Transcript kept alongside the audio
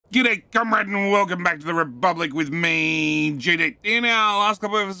G'day, comrade, and welcome back to the Republic with me, JD. In our last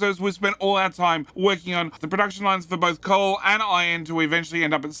couple of episodes, we've spent all our time working on the production lines for both coal and iron to eventually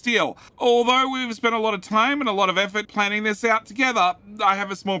end up at steel. Although we've spent a lot of time and a lot of effort planning this out together, I have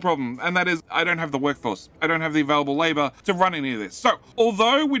a small problem, and that is I don't have the workforce. I don't have the available labor to run any of this. So,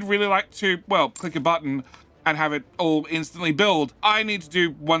 although we'd really like to, well, click a button and have it all instantly build, I need to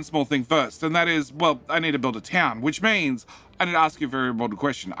do one small thing first, and that is, well, I need to build a town, which means I need to ask you a very important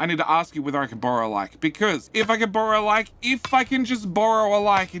question. I need to ask you whether I can borrow a like, because if I can borrow a like, if I can just borrow a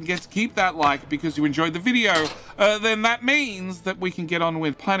like and get to keep that like because you enjoyed the video, then that means that we can get on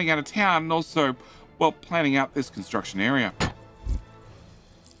with planning out a town and also, well, planning out this construction area.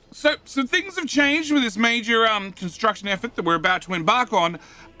 So things have changed with this major construction effort that we're about to embark on,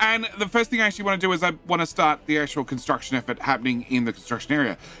 and the first thing I actually want to do is I want to start the actual construction effort happening in the construction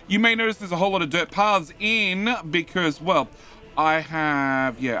area. You may notice there's a whole lot of dirt paths in because, well, I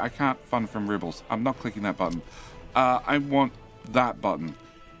can't fund from Ribbles. I'm not clicking that button. I want that button.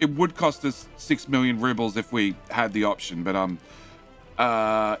 It would cost us 6 million Ribbles if we had the option, but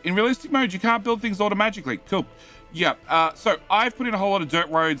in realistic mode, you can't build things automatically. Cool. Yeah, so I've put in a whole lot of dirt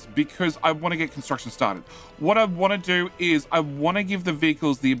roads because I want to get construction started. What I want to do is I want to give the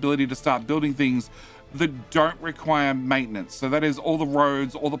vehicles the ability to start building things that don't require maintenance. So that is all the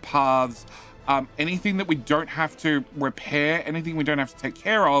roads, all the paths, anything that we don't have to repair, anything we don't have to take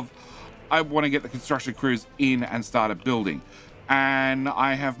care of. I want to get the construction crews in and start building. And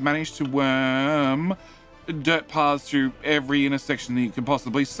I have managed to worm dirt paths through every intersection that you can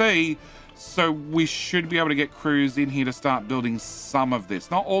possibly see. So we should be able to get crews in here to start building some of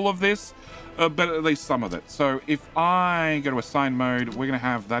this. Not all of this, but at least some of it. So if I go to assign mode, we're going to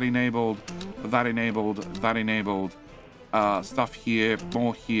have that enabled, that enabled, that enabled, stuff here,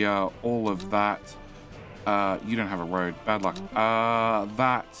 more here, all of that. You don't have a road. Bad luck.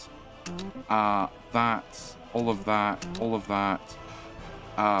 That, all of that, all of that.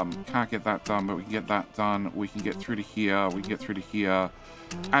 Can't get that done, but we can get that done. We can get through to here, we can get through to here,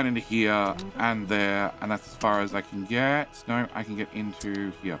 and into here, and there, and that's as far as I can get. No, I can get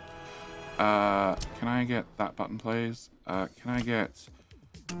into here. Can I get that button, please? Can I get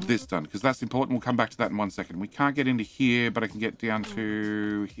this done? Because that's important. We'll come back to that in 1 second. We can't get into here, but I can get down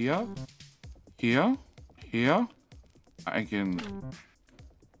to here, here, here. I can...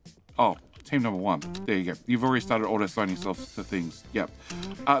 Oh, team number 1. There you go. You've already started auto-assigning yourself to things. Yep.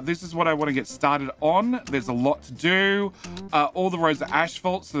 This is what I want to get started on. There's a lot to do. All the roads are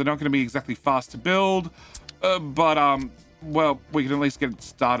asphalt, so they're not going to be exactly fast to build. But well, we can at least get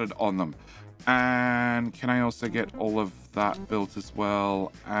started on them. And can I also get all of that built as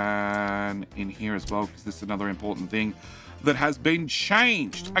well? And in here as well, because this is another important thing that has been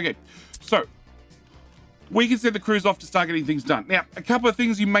changed. Okay, so we can send the crews off to start getting things done. Now, a couple of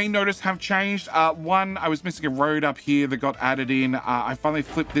things you may notice have changed. One, I was missing a road up here that got added in. I finally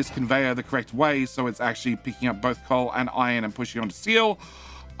flipped this conveyor the correct way, so it's actually picking up both coal and iron and pushing onto steel.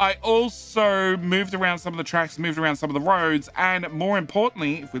 I also moved around some of the tracks, moved around some of the roads, and more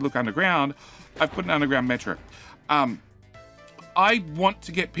importantly, if we look underground, I've put an underground metro. I want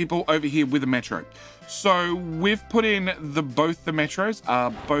to get people over here with a metro. So we've put in both the metros,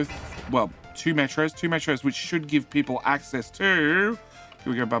 two metros, which should give people access to,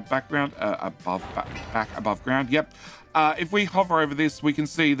 here we go, above background, back above ground, yep. If we hover over this, we can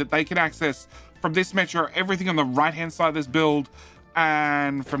see that they can access from this metro everything on the right hand side of this build,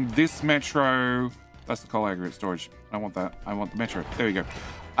 and from this metro, that's the coal aggregate storage. I want that. I want the metro. There you go.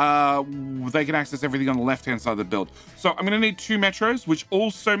 They can access everything on the left hand side of the build. So I'm going to need 2 metros, which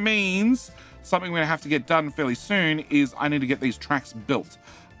also means something we're going to have to get done fairly soon is I need to get these tracks built.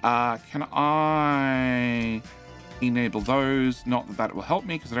 Can I enable those? Not that that will help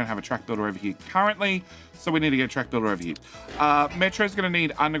me because I don't have a track builder over here currently, so we need to get a track builder over here. Metro is going to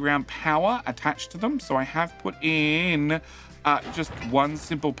need underground power attached to them, so I have put in just one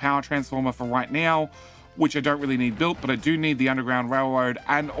simple power transformer for right now, which I don't really need built, but I do need the underground railroad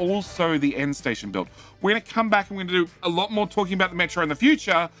and also the end station built. We're going to come back and we're going to do a lot more talking about the metro in the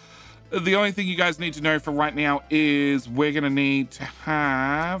future. The only thing you guys need to know for right now is we're going to need to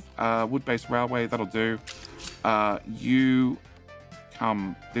have wood-based railway. That'll do. You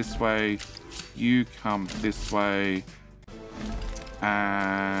come this way. You come this way.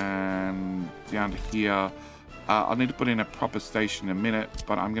 And down to here. I'll need to put in a proper station in a minute,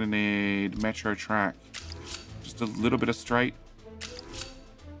 but I'm going to need metro track. Just a little bit of straight.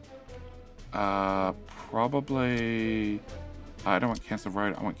 Probably... I don't want cancel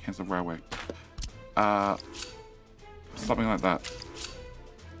road, I want cancel railway. Something like that.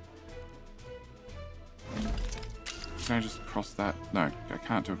 can I just cross that? No, I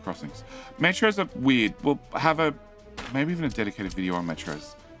can't do crossings. Metros are weird. We'll have maybe even a dedicated video on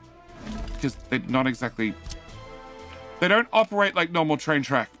metros. Because they're not exactly... They don't operate like normal train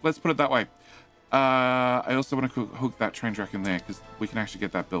track. Let's put it that way. I also want to hook that train track in there because we can actually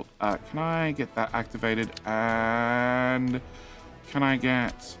get that built. Can I get that activated? And can I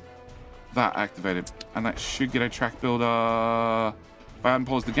get that activated? And that should get a track builder. If I haven't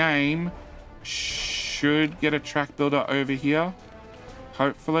paused the game, should get a track builder over here.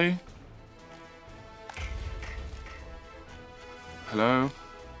 Hopefully. Hello?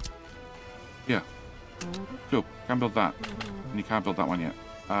 Yeah. Cool. Can't build that. And you can't build that one yet.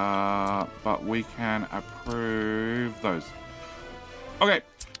 But we can approve those. Okay,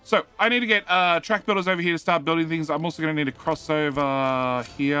 so I need to get track builders over here to start building things. I'm also going to need a crossover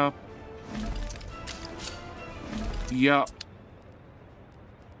here. Yep.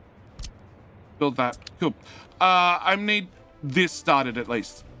 Build that. Cool. I need this started at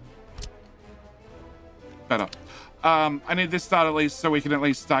least. Better. I need this started at least so we can at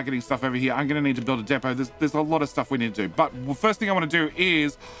least start getting stuff over here. I'm going to need to build a depot. There's a lot of stuff we need to do. But the first thing I want to do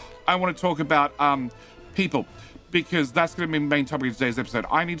is I want to talk about people, because that's going to be the main topic of today's episode.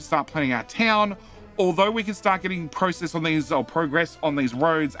 I need to start planning our town. Although we can start getting process on these, or progress on these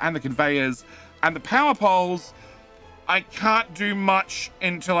roads and the conveyors and the power poles, I can't do much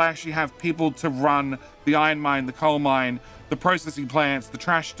until I actually have people to run the iron mine, the coal mine, the processing plants, the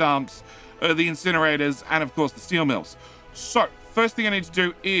trash dumps, the incinerators, and of course the steel mills. So first thing I need to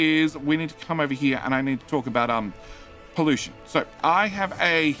do is we need to come over here and I need to talk about pollution. So I have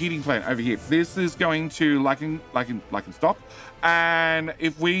a heating plant over here. This is going to like in stock. And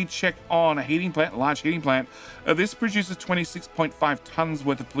if we check on a heating plant, a large heating plant, this produces 26.5 tons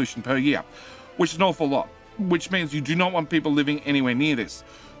worth of pollution per year, which is an awful lot, which means you do not want people living anywhere near this.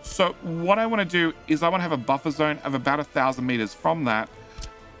 So what I want to do is I want to have a buffer zone of about 1,000 meters from that.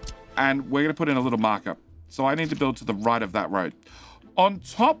 And we're going to put in a little marker. So I need to build to the right of that road. On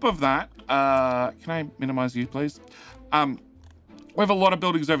top of that, can I minimize you, please? We have a lot of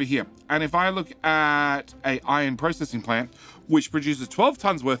buildings over here. And if I look at a iron processing plant, which produces 12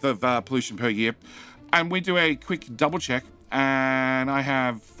 tons worth of pollution per year, and we do a quick double check, and I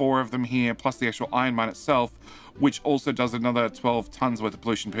have 4 of them here, plus the actual iron mine itself, which also does another 12 tons worth of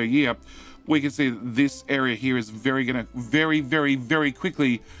pollution per year, we can see that this area here is very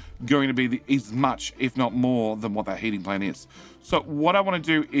quickly going to be as much, if not more, than what that heating plant is. So what I want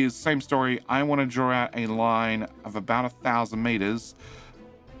to do is, same story, I want to draw out a line of about 1,000 meters.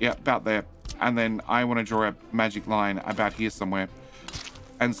 Yeah, about there. And then I want to draw a magic line about here somewhere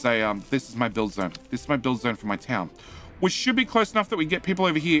and say, this is my build zone. This is my build zone for my town, which should be close enough that we get people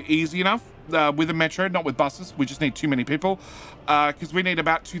over here easy enough with a metro, not with buses. We just need too many people because we need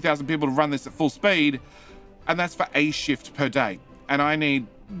about 2,000 people to run this at full speed. And that's for a shift per day. And I need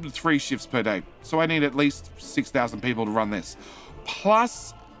 3 shifts per day. So I need at least 6,000 people to run this.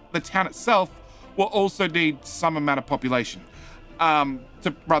 Plus, the town itself will also need some amount of population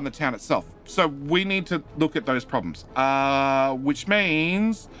to run the town itself. So we need to look at those problems, which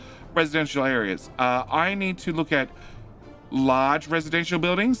means residential areas. I need to look at large residential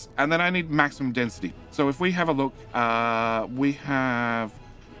buildings, and then I need maximum density. So if we have a look, we have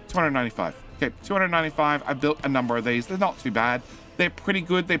 295. Okay, 295. I built a number of these. They're not too bad. They're pretty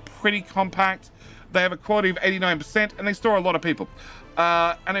good. They're pretty compact. They have a quality of 89%, and they store a lot of people.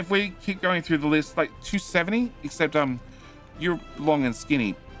 And if we keep going through the list, like 270, except you're long and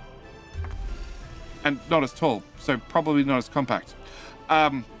skinny, and not as tall, so probably not as compact.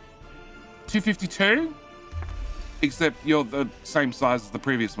 252, except you're the same size as the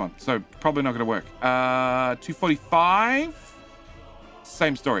previous one, so probably not going to work. 245,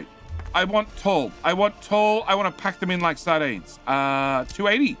 same story. I want tall. I want tall. I want to pack them in like sardines.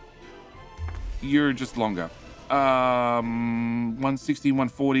 280. You're just longer. 160,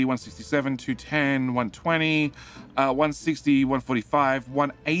 140, 167, 210, 120, 160, 145,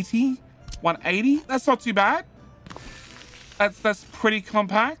 180. 180. That's not too bad. That's pretty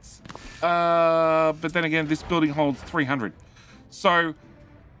compact. But then again, this building holds 300. So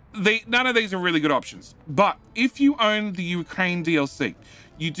none of these are really good options. But if you own the Ukraine DLC,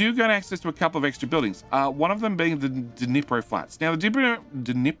 you do get access to a couple of extra buildings. One of them being the Dnipro Flats. Now, the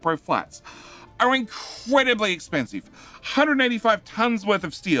Dnipro Flats are incredibly expensive. 185 tons worth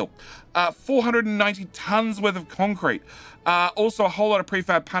of steel, 490 tons worth of concrete, also a whole lot of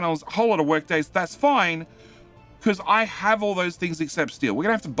prefab panels, a whole lot of work days. That's fine, because I have all those things except steel. We're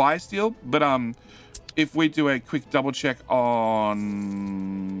gonna have to buy steel, but if we do a quick double check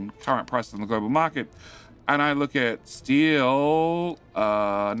on current prices on the global market, and I look at steel,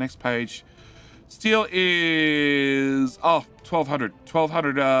 next page, Steel is,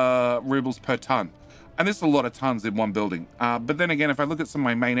 1,200 rubles per ton. And this is a lot of tons in one building. But then again, if I look at some of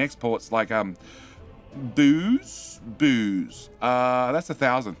my main exports, like booze, that's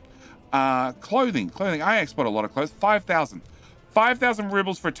 1,000. Clothing, I export a lot of clothes, 5,000. 5,000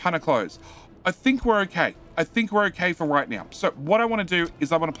 rubles for a ton of clothes. I think we're okay. I think we're okay for right now. So what I want to do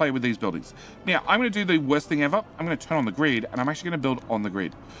is I want to play with these buildings. Now, I'm going to do the worst thing ever. I'm going to turn on the grid, and I'm actually going to build on the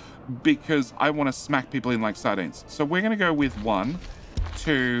grid because I want to smack people in like sardines. So we're going to go with 1,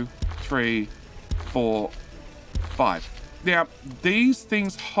 2, 3, 4, 5. Now, these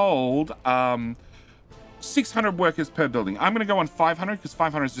things hold 600 workers per building. I'm going to go on 500 because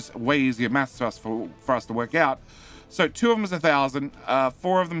 500 is just way easier maths to us for us to work out. So 2 of them is 1,000,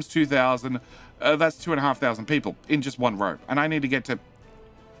 4 of them is 2,000. That's 2,500 people in just one row. And I need to get to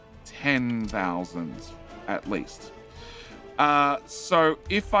 10,000 at least. So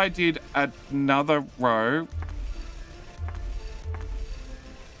if I did another row,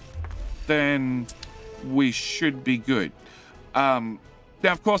 then we should be good. Now,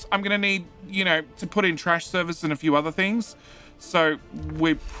 of course, I'm going to need, to put in trash service and a few other things. So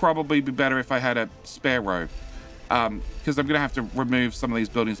we'd probably be better if I had a spare row. Because I'm going to have to remove some of these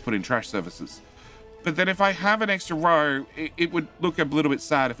buildings to put in trash services. But then if I have an extra row, it would look a little bit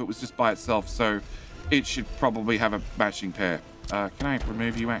sad if it was just by itself. So it should probably have a matching pair. Can I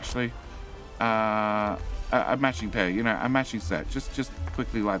remove you actually? A matching pair, a matching set. Just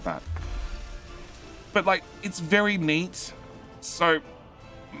quickly like that. But like, it's very neat. So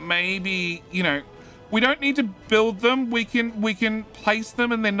maybe, we don't need to build them. We can place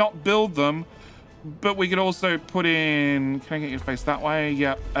them and then not build them. But we could also put in, can I get your face that way?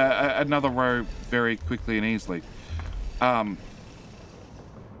 Yeah, another row very quickly and easily. Yeah,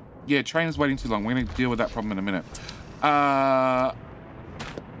 train is waiting too long. We're going to deal with that problem in a minute.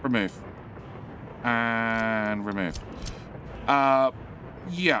 Remove. And remove. Yeah,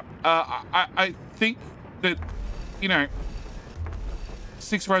 I think that,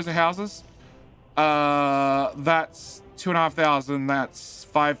 6 rows of houses, that's 2,500, that's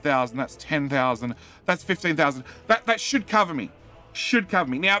 5,000, that's 10,000, that's 15,000. That should cover me.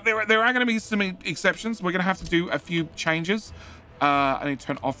 Now, there are going to be some exceptions. We're going to have to do a few changes. I need to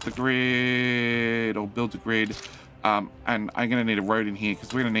turn off the grid or build the grid. And I'm going to need a road in here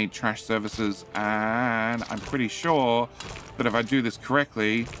because we're going to need trash services. And I'm pretty sure that if I do this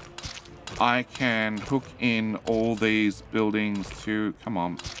correctly, I can hook in all these buildings to, come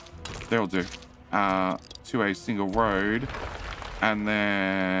on, they'll do, to a single road. And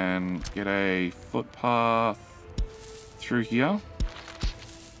then get a footpath through here.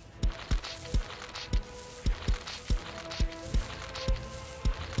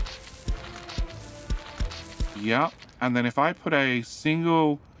 Yep. And then if I put a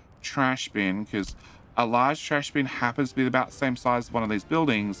single trash bin, because a large trash bin happens to be about the same size as one of these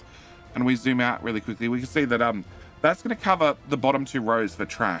buildings, and we zoom out really quickly, we can see that that's going to cover the bottom 2 rows for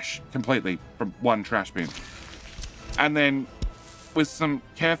trash completely from one trash bin. And then with some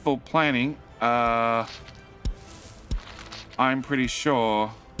careful planning, I'm pretty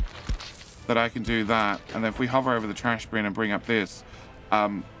sure that I can do that. And then if we hover over the trash bin and bring up this,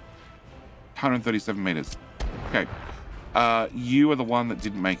 137 meters. Okay. You are the one that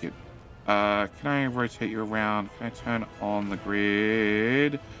didn't make it. Can I rotate you around? Can I turn on the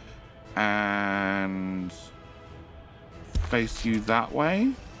grid and face you that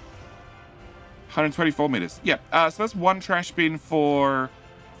way? 124 meters. Yeah, so that's one trash bin for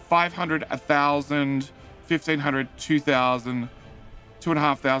 500, 1,000, 1,500, 2,000,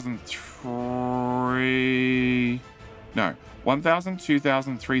 2,500, 3... No, 1,000,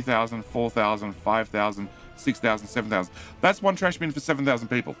 2,000, 3,000, 4,000, 5,000, 6,000, 7,000. That's one trash bin for 7,000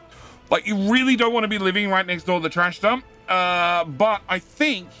 people. Like, you really don't want to be living right next door to the trash dump, but I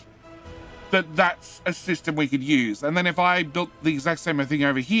think that that's a system we could use. And then if I built the exact same thing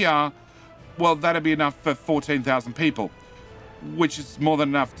over here, well, that'd be enough for 14,000 people, which is more than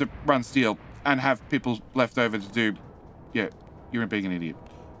enough to run steel and have people left over to do... Yeah, you're being an idiot.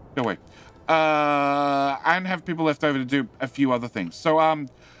 Go away. And have people left over to do a few other things. So,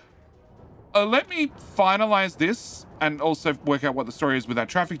 let me finalize this and also work out what the story is with that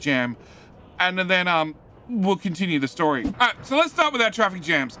traffic jam. And then, we'll continue the story. All right, so let's start with our traffic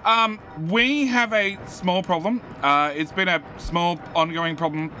jams. We have a small problem. It's been a small ongoing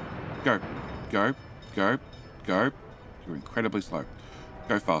problem. Go. Go, go, go. You're incredibly slow.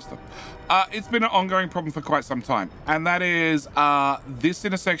 Go faster. It's been an ongoing problem for quite some time, and that is this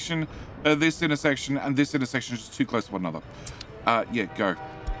intersection, and this intersection is just too close to one another. Yeah, go.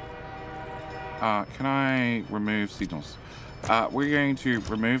 Can I remove signals? We're going to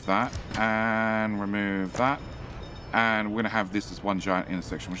remove that and remove that. And we're going to have this as one giant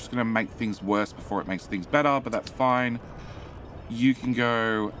intersection, which is going to make things worse before it makes things better, but that's fine. You can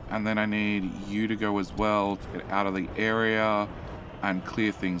go, and then I need you to go as well to get out of the area and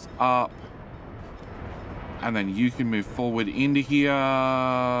clear things up. And then you can move forward into here.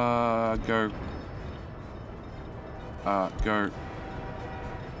 Go. Go.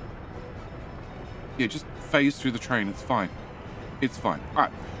 Yeah, just phase through the train. It's fine. It's fine. All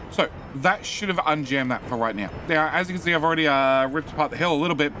right. So that should have unjammed that for right now. Now, as you can see, I've already ripped apart the hill a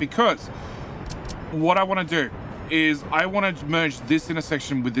little bit because what I want to do is I want to merge this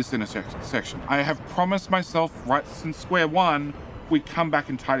intersection with this intersection. I have promised myself right since square one, we come back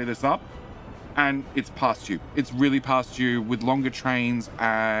and tidy this up, and it's past due. It's really past due with longer trains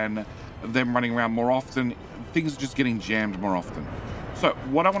and them running around more often. Things are just getting jammed more often. So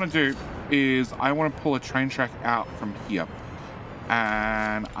what I want to do is I want to pull a train track out from here.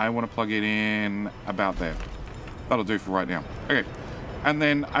 And I want to plug it in about there. That'll do for right now. Okay. And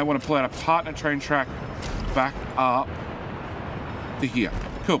then I want to pull out a partner train track back up to here.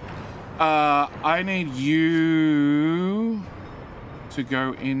 Cool. I need you to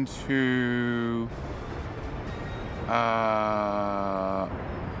go into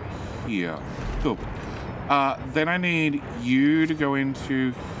here. Cool. Then I need you to go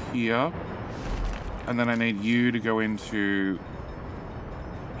into here. And then I need you to go into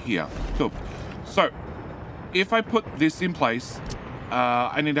here. Cool. So if I put this in place,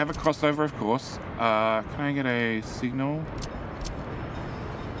 I need to have a crossover, of course. Can I get a signal?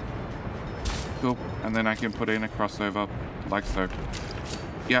 Cool. And then I can put in a crossover like so.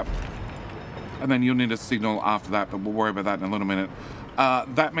 Yep. And then you'll need a signal after that, but we'll worry about that in a little minute.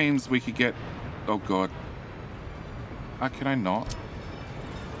 That means we could get... Oh, God. Can I not?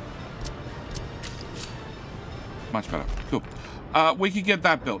 Much better. Cool. We could get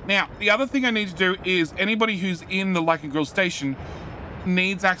that built. Now, the other thing I need to do is anybody who's in the Like and Grill station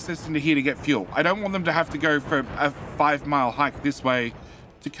needs access into here to get fuel. I don't want them to have to go for a 5-mile hike this way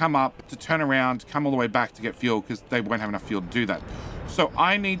to come up, to turn around, to come all the way back to get fuel because they won't have enough fuel to do that. So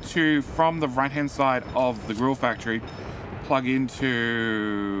I need to, from the right-hand side of the grill factory, plug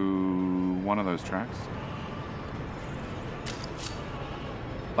into one of those tracks.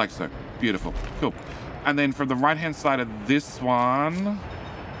 Like so. Beautiful. Cool. And then from the right-hand side of this one,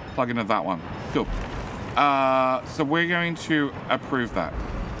 plug into that one. Cool. So we're going to approve that.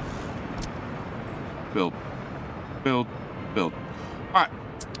 Build. Build. Build. All right.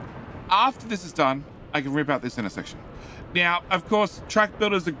 After this is done, I can rip out this intersection. Now, of course, track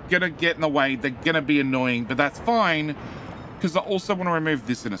builders are going to get in the way. They're going to be annoying, but that's fine because I also want to remove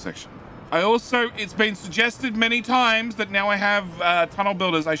this intersection. It's been suggested many times that now I have tunnel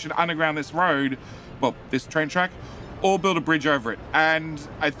builders, I should underground this road, well, this train track, or build a bridge over it. And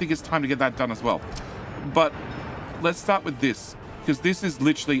I think it's time to get that done as well. But let's start with this, because this is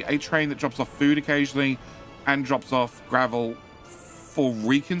literally a train that drops off food occasionally and drops off gravel for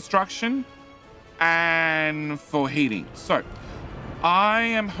reconstruction and for heating. So I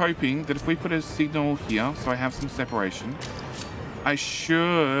am hoping that if we put a signal here, so I have some separation, I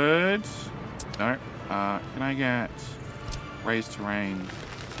should... No. Can I get raised terrain?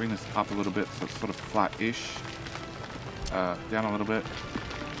 Bring this up a little bit so it's sort of flat-ish. Down a little bit.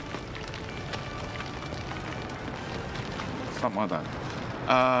 Something like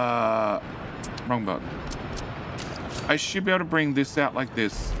that. Wrong button. I should be able to bring this out like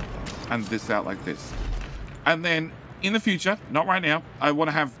this and this out like this. And then in the future, not right now, I want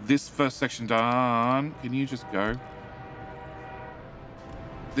to have this first section done. Can you just go?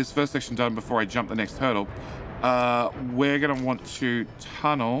 This first section done before I jump the next hurdle. We're going to want to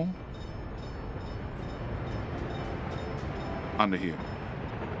tunnel under here.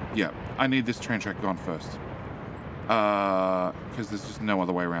 Yeah, I need this train track gone first. Because there's just no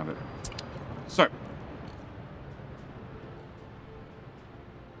other way around it. So.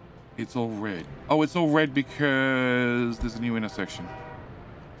 It's all red. Oh, it's all red because there's a new intersection.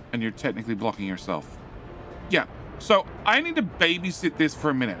 And you're technically blocking yourself. Yeah. So I need to babysit this for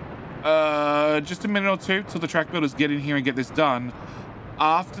a minute. Just a minute or two till the track builders get in here and get this done.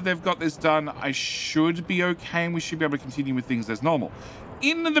 After they've got this done, I should be okay and we should be able to continue with things as normal.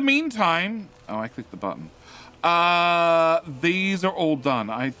 In the meantime... Oh, I clicked the button. These are all done.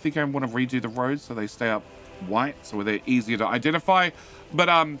 I think I want to redo the roads so they stay up white so they're easier to identify.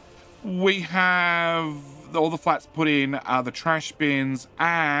 But we have all the flats put in, the trash bins,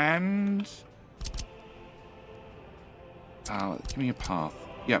 and... give me a path.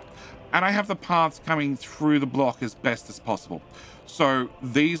 Yep. And I have the paths coming through the block as best as possible. So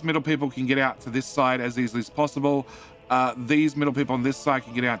these middle people can get out to this side as easily as possible. These middle people on this side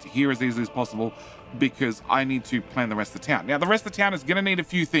can get out to here as easily as possible because I need to plan the rest of the town. Now, the rest of the town is going to need a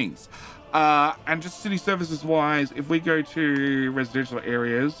few things. And just city services wise, if we go to residential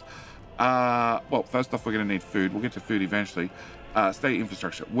areas, well, first off, we're going to need food. We'll get to food eventually. State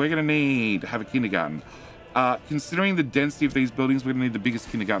infrastructure. We're going to have a kindergarten. Considering the density of these buildings, we're going to need the biggest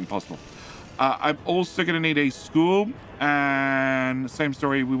kindergarten possible. I'm also going to need a school, and same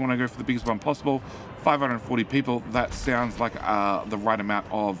story, we want to go for the biggest one possible. 540 people. That sounds like the right amount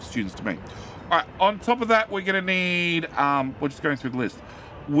of students to me. All right, on top of that, we're going to need, we're just going through the list.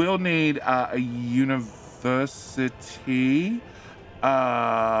 We'll need a university,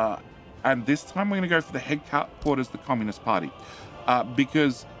 and this time we're going to go for the headquarters of the Communist Party,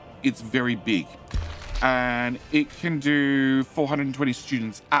 because it's very big, and it can do 420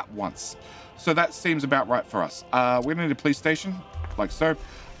 students at once. So that seems about right for us. We're going to need a police station, like so.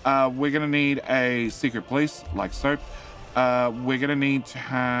 We're going to need a secret police, like so. We're going to need to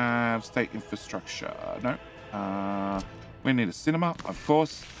have state infrastructure. No. We need a cinema, of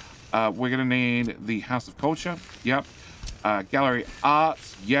course. We're going to need the House of Culture. Yep. Gallery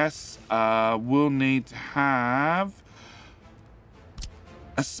Arts. Yes. We'll need to have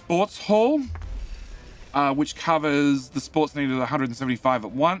a sports hall, which covers the sports needed 175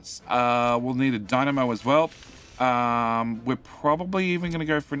 at once. We'll need a dynamo as well. We're probably even going to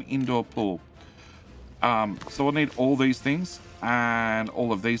go for an indoor pool. So we'll need all these things and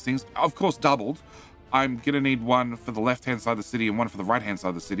all of these things. Of course, doubled. I'm going to need one for the left-hand side of the city and one for the right-hand side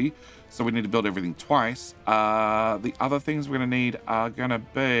of the city. So we need to build everything twice. The other things we're going to need are going to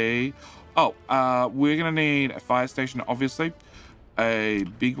be... Oh, we're going to need a fire station, obviously. A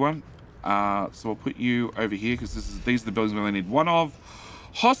big one. So we'll put you over here because these are the buildings we only need one of.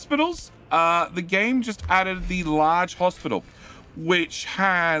 Hospitals. The game just added the large hospital, which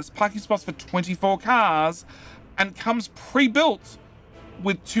has parking spots for 24 cars and comes pre-built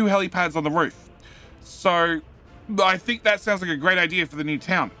with 2 helipads on the roof. So I think that sounds like a great idea for the new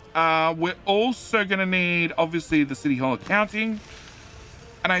town. We're also going to need, obviously, the City Hall accounting.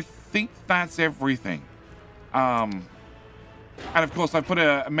 And I think that's everything. And of course, I put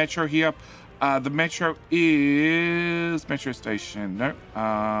a metro here. The metro is metro station.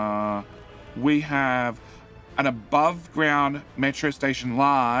 No. We have an above ground metro station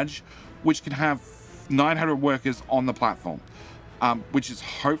large, which can have 900 workers on the platform, which is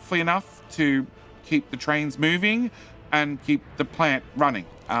hopefully enough to keep the trains moving and keep the plant running.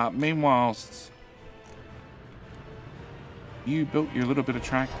 Meanwhile, you built your little bit of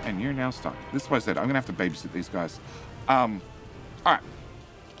track and you're now stuck. This is what I said. I'm going to have to babysit these guys. All right.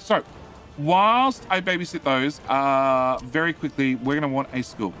 So whilst I babysit those, very quickly, we're going to want a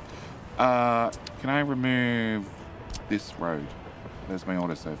school. Can I remove this road? There's my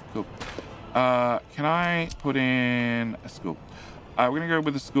autosave. Cool. Can I put in a school? We're going to go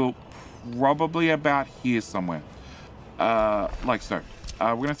with a school probably about here somewhere. Like so.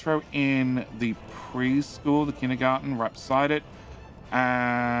 We're going to throw in the preschool, the kindergarten, right beside it.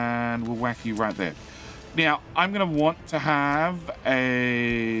 And we'll whack you right there. Now, I'm going to want to have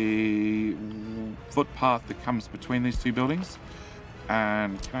a footpath that comes between these two buildings.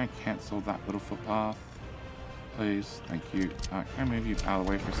 And can I cancel that little footpath? Please. Thank you. Can I move you out of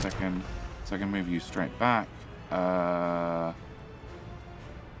the way for a second so I can move you straight back?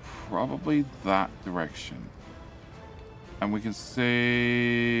 Probably that direction. And we can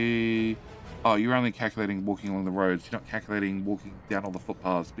see... Oh, you're only calculating walking along the roads. You're not calculating walking down all the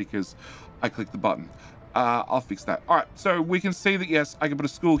footpaths because I clicked the button. I'll fix that. All right, so we can see that, yes, I can put a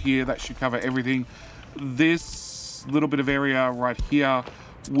school here. That should cover everything. This little bit of area right here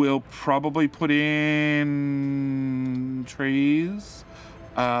will probably put in trees.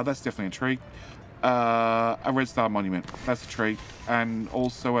 That's definitely a tree. A Red Star Monument. That's a tree. And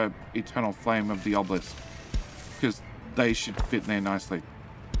also a Eternal Flame of the Obelisk. Because they should fit in there nicely.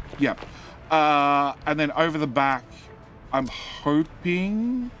 Yeah. And then over the back, I'm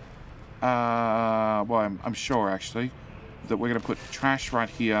hoping... well, I'm sure, actually, that we're going to put trash right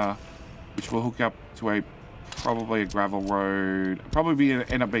here, which will hook up to probably a gravel road. Probably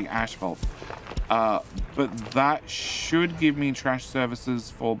end up being asphalt. But that should give me trash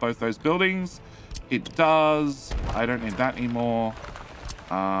services for both those buildings. It does. I don't need that anymore.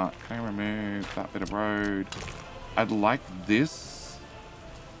 Can I remove that bit of road? I'd like this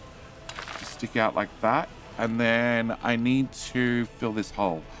to stick out like that. And then I need to fill this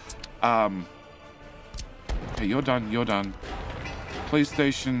hole. Okay, you're done. You're done. Police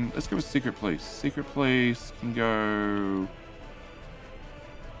station. Let's go with secret police. Secret police can go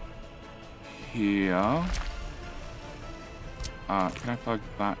here. Can I plug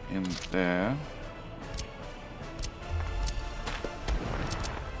that in there?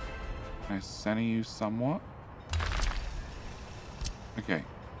 Can I center you somewhat? Okay.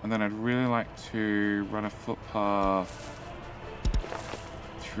 And then I'd really like to run a footpath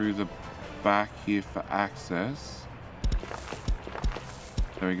through the back here for access.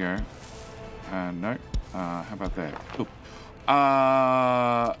 There we go. No. How about that? Cool.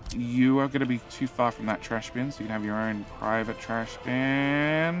 You are going to be too far from that trash bin, so you can have your own private trash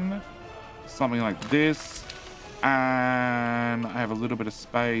bin. Something like this. And I have a little bit of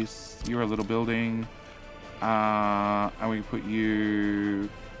space. You're a little building. And we can put you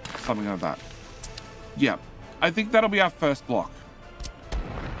something like that. Yeah. I think that'll be our first block.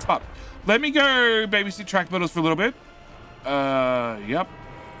 But let me go babysit track builders for a little bit. Yep.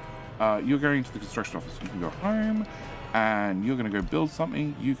 You're going to the construction office. You can go home. And you're going to go build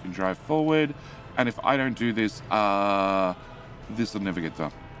something. You can drive forward. And if I don't do this, this will never get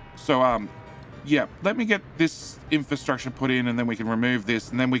done. So, yeah, let me get this infrastructure put in, and then we can remove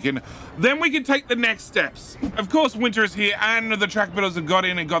this, and then we can take the next steps. Of course, winter is here, and the track builders have got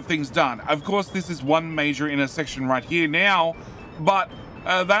in and got things done. Of course, this is one major intersection right here now, but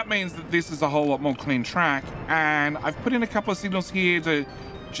that means that this is a whole lot more clean track, and I've put in a couple of signals here to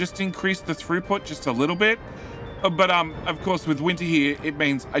just increase the throughput just a little bit. But, of course, with winter here, it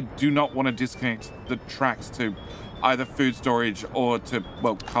means I do not want to disconnect the tracks to either food storage or to,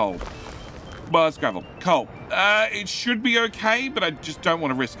 well, coal. Well, it's gravel. Coal. It should be okay, but I just don't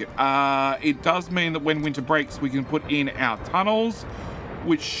want to risk it. It does mean that when winter breaks, we can put in our tunnels,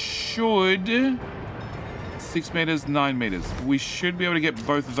 which should... 6 meters, 9 meters. We should be able to get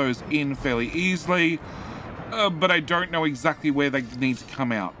both of those in fairly easily, but I don't know exactly where they need to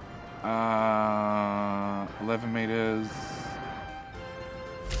come out. 11 meters.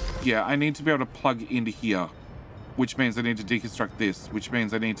 Yeah, I need to be able to plug into here, which means I need to deconstruct this, which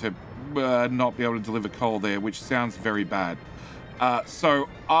means I need to not be able to deliver coal there, which sounds very bad. So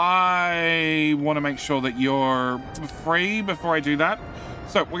I want to make sure that you're free before I do that.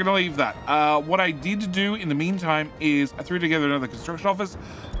 So we're going to leave that. What I did do in the meantime is I threw together another construction office,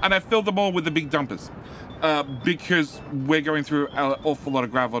 and I filled them all with the big dumpers. Because we're going through an awful lot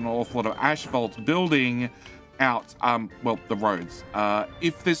of gravel and an awful lot of asphalt building out, well, the roads.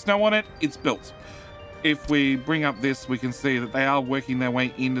 If there's snow on it, it's built. If we bring up this, we can see that they are working their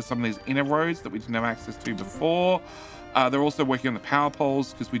way into some of these inner roads that we didn't have access to before. They're also working on the power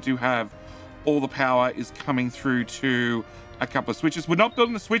poles, because we do have all the power is coming through to a couple of switches. We're not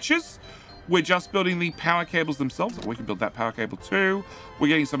building the switches. We're just building the power cables themselves. We can build that power cable too. We're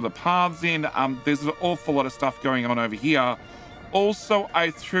getting some of the paths in. There's an awful lot of stuff going on over here. Also, I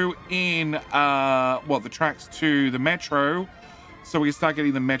threw in, well, the tracks to the metro, so we can start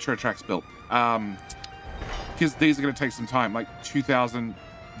getting the metro tracks built. Because these are going to take some time, like 2,000,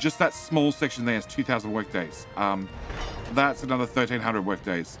 just that small section there is 2,000 work days. That's another 1,300 work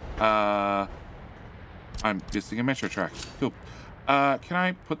days. I'm missing a metro track. Cool. Can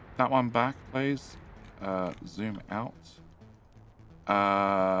I put that one back, please? Zoom out.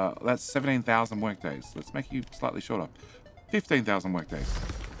 That's 17,000 work days. Let's make you slightly shorter. 15,000 work days.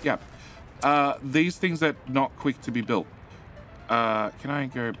 Yeah. These things are not quick to be built. Can I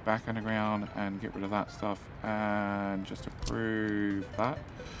go back underground and get rid of that stuff and just approve that?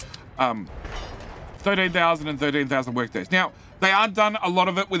 13,000 and 13,000 work days. Now, they are done a lot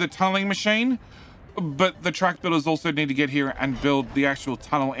of it with a tunneling machine, but the track builders also need to get here and build the actual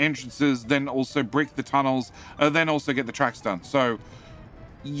tunnel entrances, then also brick the tunnels, then also get the tracks done. So,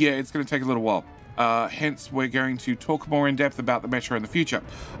 yeah, it's going to take a little while. Hence, we're going to talk more in depth about the metro in the future.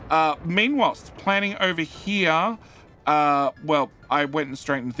 Meanwhile, planning over here, well, I went and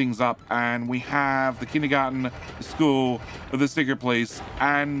straightened things up, and we have the kindergarten, the school, the secret police,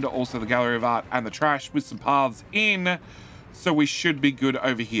 and also the gallery of art and the trash with some paths in. So we should be good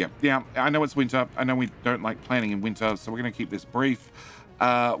over here. Now, I know it's winter. I know we don't like planning in winter, so we're going to keep this brief.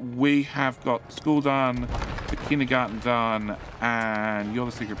 We have got school done, the kindergarten done, and you're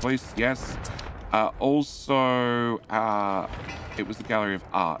the secret police, yes. Also, it was the gallery of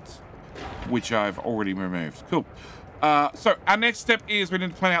art, which I've already removed. Cool. So our next step is we need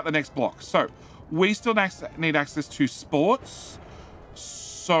to plan out the next block. So we still need access to sports.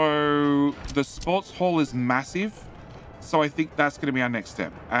 So the sports hall is massive. So I think that's going to be our next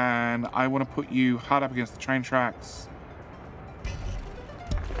step. And I want to put you hard up against the train tracks.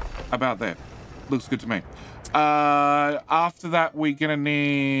 About there. Looks good to me. After that, we're going to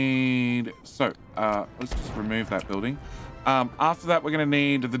need... So, let's just remove that building. After that, we're going to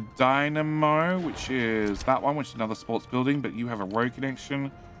need the dynamo, which is that one, which is another sports building, but you have a road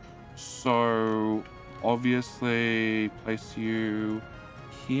connection. So, obviously, place you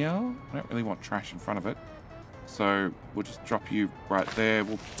here. I don't really want trash in front of it. So we'll just drop you right there.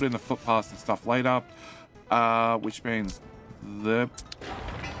 We'll put in the footpaths and stuff later, which means that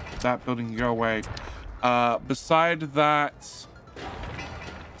building can go away. Beside that,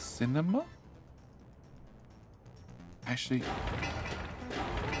 cinema? Actually,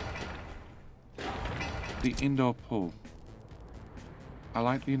 the indoor pool. I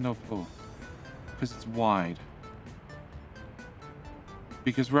like the indoor pool because it's wide.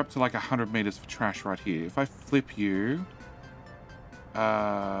 Because we're up to like 100 meters for trash right here. If I flip you,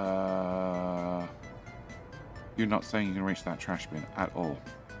 you're not saying you can reach that trash bin at all.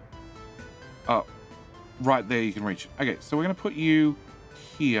 Oh, right there you can reach it. Okay, so we're going to put you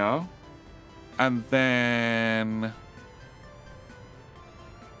here. And then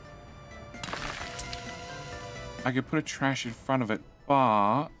I could put a trash in front of it,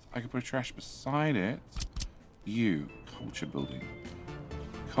 but I could put a trash beside it. You, culture building.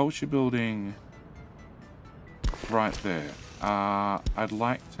 Culture building right there. I'd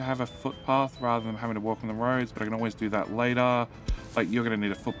like to have a footpath rather than having to walk on the roads, but I can always do that later. Like, you're going to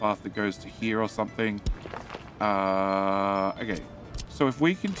need a footpath that goes to here or something. Okay. So if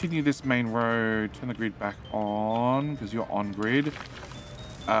we continue this main road, turn the grid back on, because you're on grid.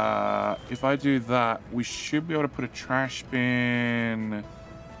 If I do that, we should be able to put a trash bin,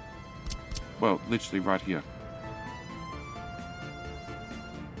 well, literally right here.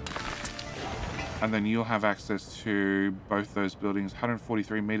 And then you'll have access to both those buildings.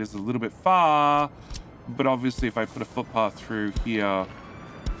 143 meters is a little bit far, but obviously if I put a footpath through here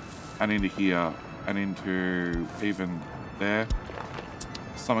and into here and into even there,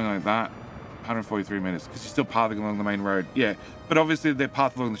 something like that, 143 meters, because you're still pathing along the main road. Yeah, but obviously they're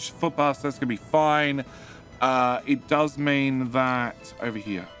pathing along the footpath, so that's going to be fine. It does mean that over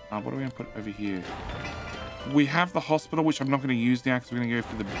here, what are we going to put over here? We have the hospital, which I'm not going to use now because we're going to go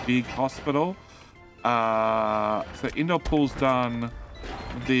for the big hospital. So indoor pool's done,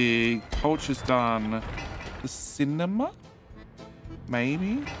 the culture's done, the cinema,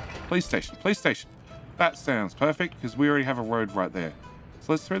 maybe? Police station. That sounds perfect because we already have a road right there.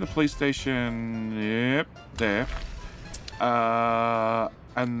 So let's throw the police station, yep, there.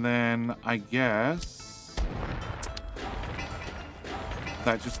 And then I guess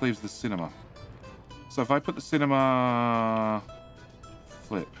that just leaves the cinema. So if I put the cinema,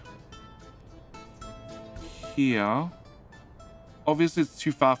 flip here, obviously it's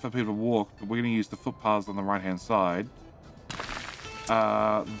too far for people to walk, but we're going to use the footpaths on the right hand side.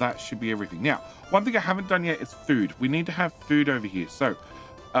 That should be everything. Now, one thing I haven't done yet is food. We need to have food over here. So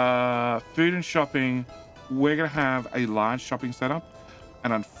food and shopping, we're going to have a large shopping center,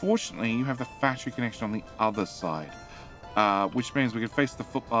 and unfortunately you have the factory connection on the other side, which means we can face the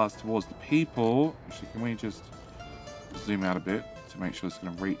footpaths towards the people. Actually, can we just zoom out a bit to make sure it's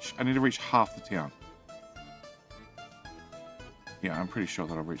going to reach? I need to reach half the town. Yeah, I'm pretty sure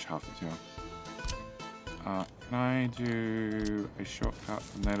that I'll reach half the town. Can I do a shortcut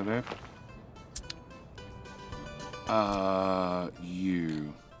from there to there?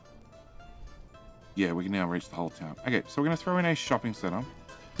 You. Yeah, we can now reach the whole town. Okay, so we're going to throw in a shopping center.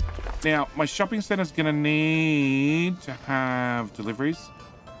 Now, my shopping center is going to need to have deliveries.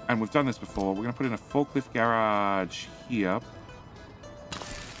 And we've done this before. We're going to put in a forklift garage here.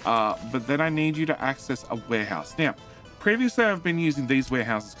 But then I need you to access a warehouse. Now, previously I've been using these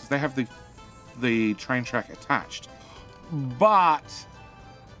warehouses because they have the train track attached. But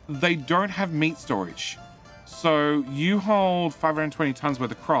they don't have meat storage. So you hold 520 tons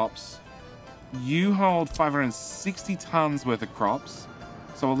worth of crops. You hold 560 tons worth of crops.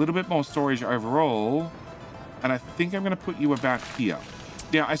 So a little bit more storage overall. And I think I'm going to put you about here.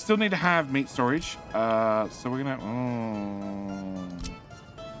 Now, I still need to have meat storage. So we're going to...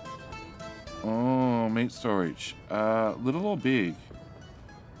 Oh, meat storage. Little or big?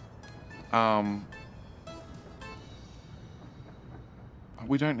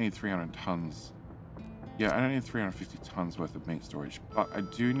 We don't need 300 tons. Yeah, I don't need 350 tons worth of meat storage, but I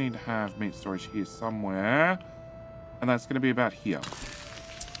do need to have meat storage here somewhere, and that's going to be about here.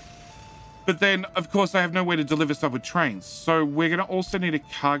 But then, of course, I have no way to deliver stuff with trains, so we're going to also need a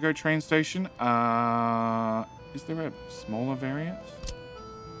cargo train station. Is there a smaller variant?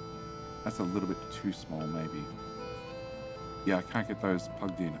 That's a little bit too small, maybe. Yeah, I can't get those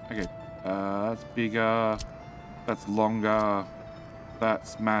plugged in. Okay, that's bigger, that's longer,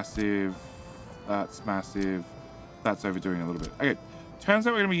 that's massive. That's massive. That's overdoing it a little bit. Okay, turns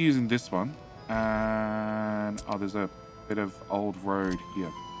out we're going to be using this one. And, oh, there's a bit of old road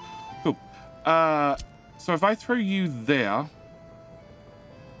here. Cool. So if I throw you there,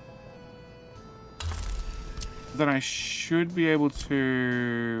 then I should be able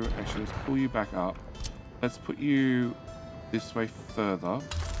to... Actually, let's pull you back up. Let's put you this way further.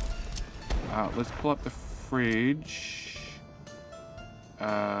 Let's pull up the fridge.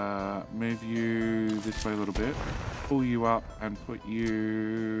 Move you this way a little bit. Pull you up and put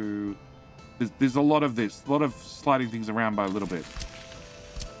you... There's a lot of this. A lot of sliding things around by a little bit.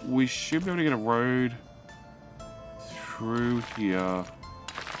 We should be able to get a road through here.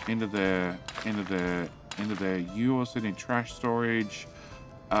 Into there. Into there. Into there. You also need trash storage.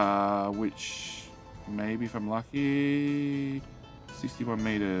 Which... maybe if I'm lucky... 61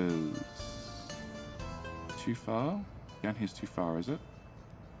 meters. Too far? Down here's too far, is it?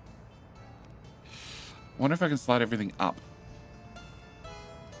 I wonder if I can slide everything up.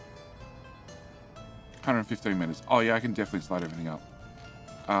 115 meters. Oh yeah, I can definitely slide everything up.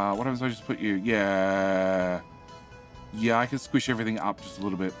 What happens if I just put you... yeah. Yeah, I can squish everything up just a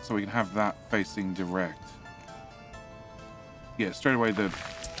little bit so we can have that facing direct. Yeah, straight away the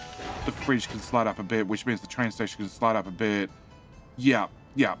fridge can slide up a bit, which means the train station can slide up a bit. Yeah,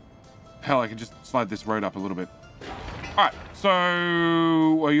 yeah. Hell, I can just slide this road up a little bit. All right,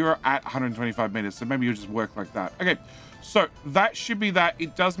 so well, you're at 125 meters, so maybe you'll just work like that. Okay, so that should be that.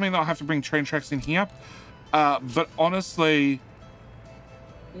 It does mean that I'll have to bring train tracks in here, but honestly,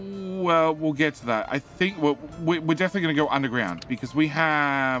 well, we'll get to that. I think we're definitely going to go underground because we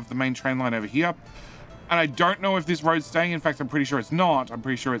have the main train line over here, and I don't know if this road's staying. In fact, I'm pretty sure it's not. I'm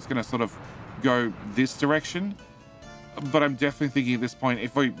pretty sure it's going to sort of go this direction. But I'm definitely thinking at this point,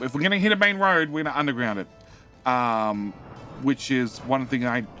 if we're going to hit a main road, we're going to underground it. Which is one thing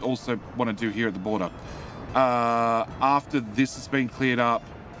I also want to do here at the border. After this has been cleared up,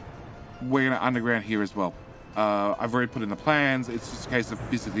 we're going to underground here as well. I've already put in the plans. It's just a case of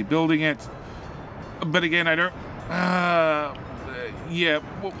physically building it. But again, I don't... yeah,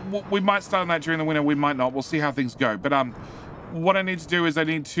 we might start on that during the winter. We might not. We'll see how things go. But what I need to do is I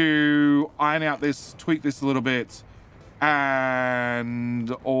need to iron out this, tweak this a little bit.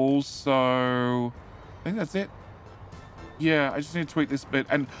 And also, I think that's it. Yeah, I just need to tweak this bit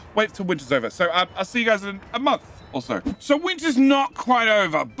and wait till winter's over. So I'll see you guys in a month or so. So winter's not quite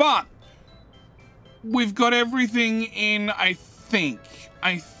over, but we've got everything in, I think.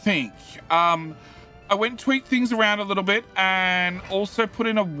 I went and tweaked things around a little bit and also put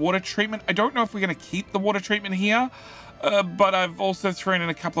in a water treatment. I don't know if we're going to keep the water treatment here, but I've also thrown in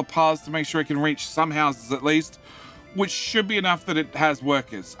a couple of paths to make sure it can reach some houses at least, which should be enough that it has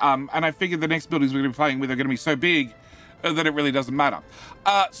workers. And I figured the next buildings we're going to be playing with are going to be so big that it really doesn't matter.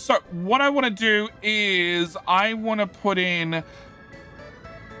 So what I want to do is I want to put in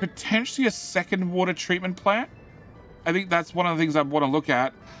potentially a second water treatment plant. I think that's one of the things I want to look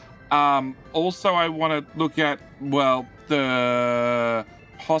at. Also, I want to look at, well, the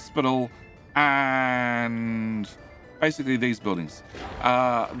hospital and basically these buildings.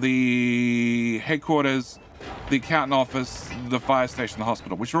 The headquarters, the accountant office, the fire station, the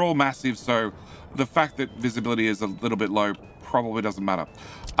hospital, which are all massive, so the fact that visibility is a little bit low probably doesn't matter.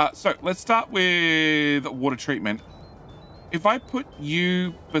 So let's start with water treatment. If I put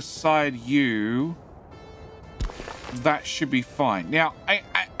you beside you, that should be fine. Now,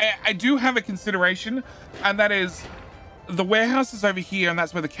 I do have a consideration, and that is the warehouse is over here, and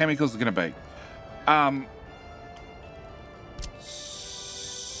that's where the chemicals are going to be.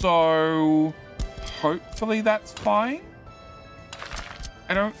 So hopefully that's fine.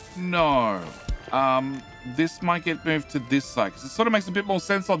 I don't know. This might get moved to this side because it sort of makes a bit more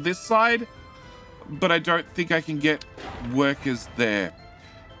sense on this side, but I don't think I can get workers there.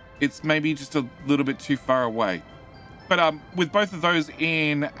 It's maybe just a little bit too far away. But with both of those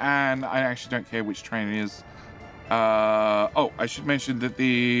in, and I actually don't care which train it is. Oh, I should mention that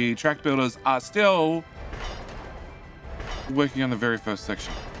the track builders are still working on the very first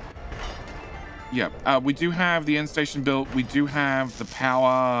section. Yeah, we do have the end station built. We do have the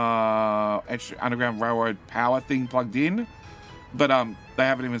power, underground railroad power thing plugged in, but they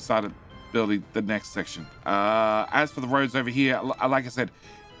haven't even started building the next section. As for the roads over here, like I said,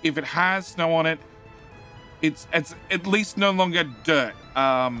 if it has snow on it, it's at least no longer dirt.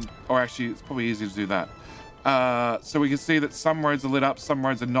 Or actually, it's probably easier to do that. So we can see that some roads are lit up, some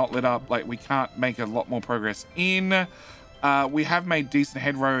roads are not lit up. Like, we can't make a lot more progress in. We have made decent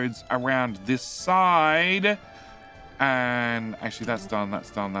head roads around this side. And actually, that's done,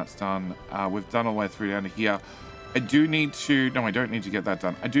 that's done, that's done. We've done all the way through down to here. I do need to... No, I don't need to get that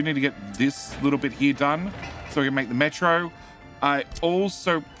done. I do need to get this little bit here done so we can make the metro. I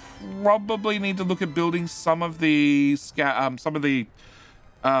also probably need to look at building some of the...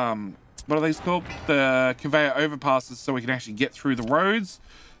 what are these called? The conveyor overpasses so we can actually get through the roads,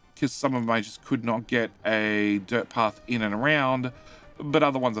 because some of them I just could not get a dirt path in and around. but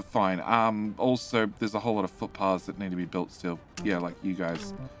other ones are fine. Also, there's a whole lot of footpaths that need to be built still. Yeah, like you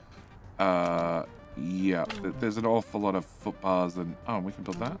guys. Yeah, there's an awful lot of footpaths and... Oh, we can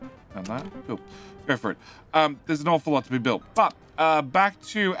build that and that. Cool. Go for it. There's an awful lot to be built. But back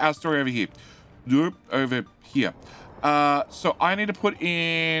to our story over here. Over here. So I need to put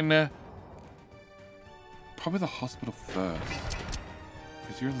in... probably the hospital first.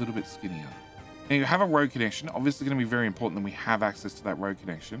 Because you're a little bit skinnier. Now, you have a road connection. Obviously going to be very important that we have access to that road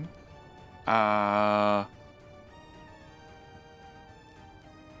connection.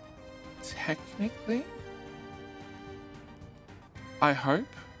 Technically, I hope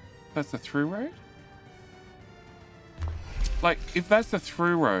that's the through road. Like, if that's the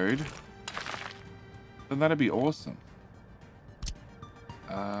through road, then that'd be awesome.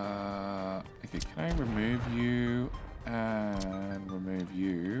 Okay, can I remove you and remove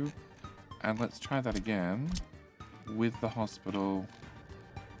you? And let's try that again with the hospital.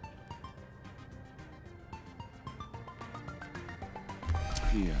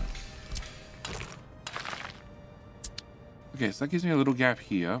 Here. Okay, so that gives me a little gap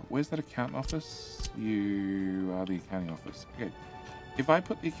here. Where's that accountant office? You are the accounting office. Okay. If I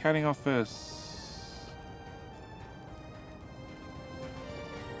put the accounting office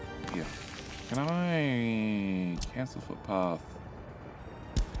here, can I cancel footpath?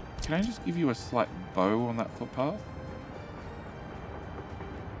 Can I just give you a slight bow on that footpath?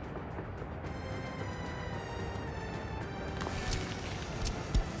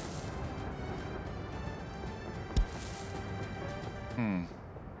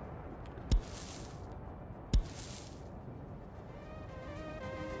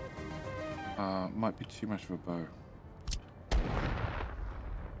 Might be too much of a bow.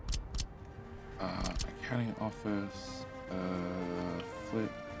 Accounting office,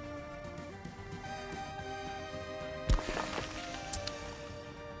 flip.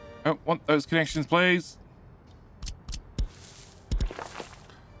 Oh, want those connections, please.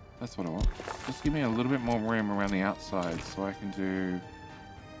 That's what I want. Just give me a little bit more room around the outside so I can do...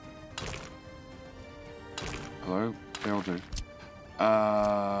 Hello? They'll do.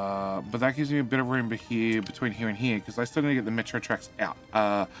 But that gives me a bit of room between here and here, because I still need to get the metro tracks out.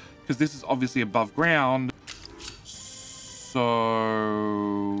 Because this is obviously above ground. So...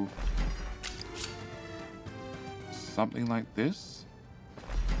 something like this.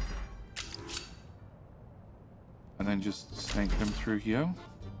 And then just snake them through here.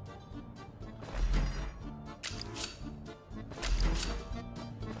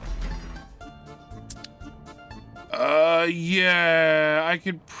 Yeah, I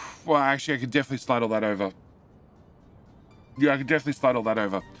could... Well, actually, I could definitely slide all that over. Yeah, I could definitely slide all that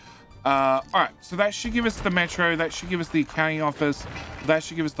over. Alright, so that should give us the metro. That should give us the accounting office. That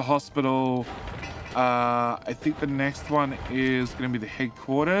should give us the hospital. I think the next one is going to be the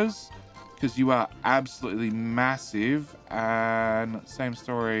headquarters. Because you are absolutely massive. And same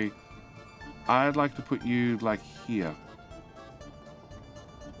story. I'd like to put you, like, here.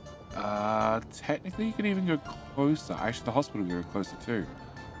 Technically you could even go closer. Actually, the hospital can go closer too.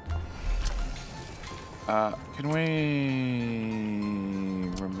 Can we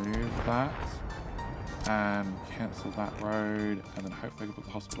remove that and cancel that road, and then hopefully I can put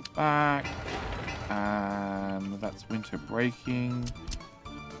the hospital back, and that's winter braking.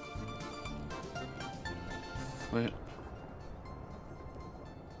 Flip.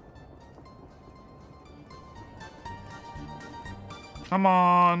 Come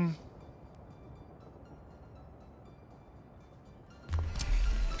on.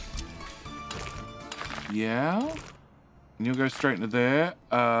 Yeah. And you'll go straight into there.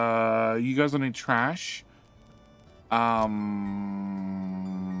 You guys will need trash. I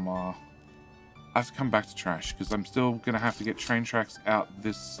have to come back to trash because I'm still gonna have to get train tracks out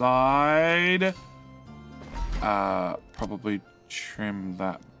this side. Probably trim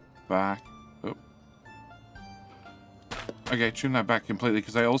that back. Oh. Okay, trim that back completely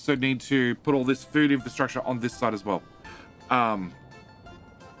because I also need to put all this food infrastructure on this side as well.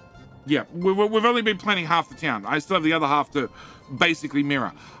 Yeah, we've only been planning half the town. I still have the other half to basically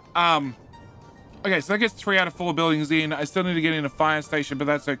mirror. Okay, so that gets 3 out of 4 buildings in. I still need to get in a fire station, but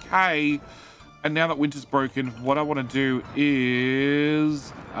that's okay. And now that winter's broken, what I want to do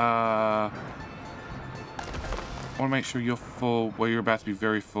is... I want to make sure you're full. Well, you're about to be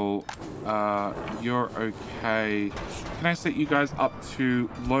very full. You're okay. Can I set you guys up to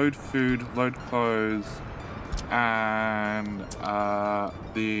load food, load clothes, and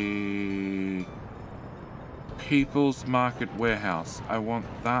the People's Market Warehouse? I want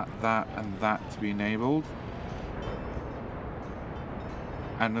that, and that to be enabled.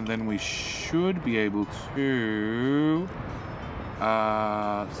 And then we should be able to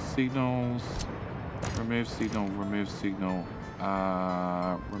Signals. Remove signal. Remove signal.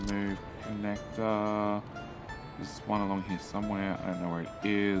 Remove connector. There's one along here somewhere. I don't know where it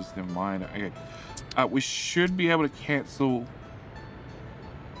is. Never mind. Okay. We should be able to cancel.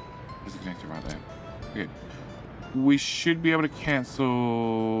 There's a connector right there. Okay. We should be able to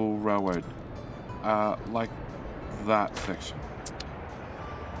cancel railroad. Like that section.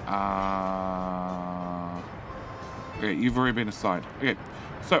 Okay, you've already been assigned. Okay.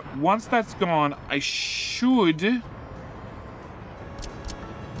 So once that's gone, I should be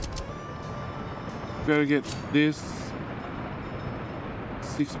able to get this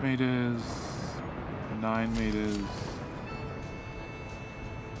 6 meters, 9 meters,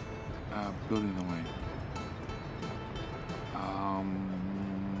 building the way.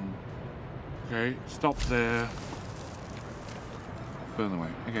 Okay, stop there. Building the way.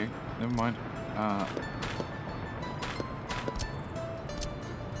 Okay, never mind.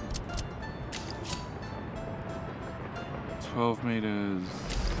 12 meters.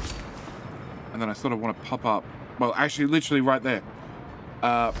 And then I sort of want to pop up. Well, actually, literally right there.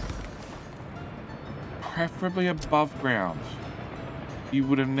 Preferably above ground. You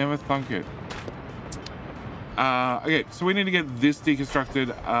would have never thunk it. Okay, so we need to get this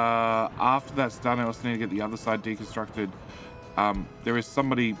deconstructed. After that's done, I also need to get the other side deconstructed. There is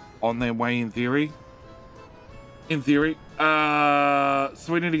somebody on their way in theory.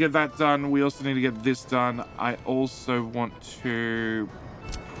 So we need to get that done. We also need to get this done. I also want to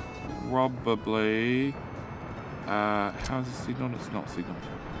probably... how is it signaled? It's not signaled.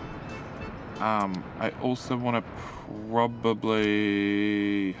 I also want to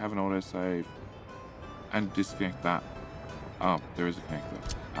probably have an autosave and disconnect that. Oh, there is a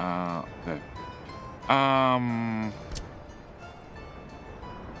connector. There.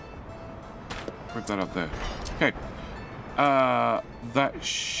 Put that up there. Okay. That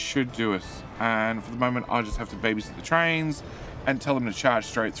should do us. And for the moment, I just have to babysit the trains and tell them to charge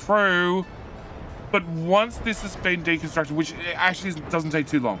straight through. But once this has been deconstructed, which actually doesn't take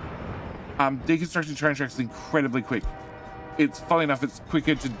too long, deconstructing train tracks is incredibly quick. It's funny enough, it's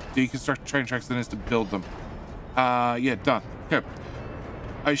quicker to deconstruct train tracks than it is to build them. Yeah, done. Okay.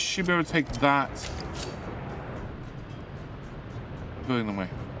 I should be able to take that. Building them away.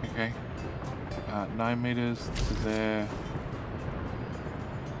 Okay. 9 meters to there.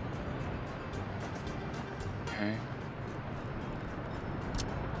 Okay.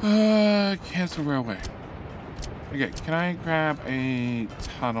 Cancel railway. Okay, can I grab a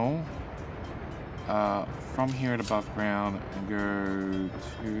tunnel from here at above ground and go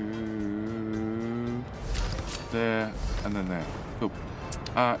to there and then there? Cool.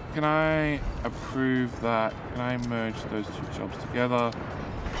 Can I approve that? Can I merge those two jobs together?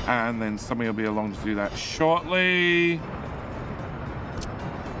 And then somebody will be along to do that shortly.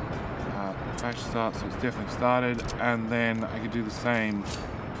 Batch start, so it's definitely started. And then I can do the same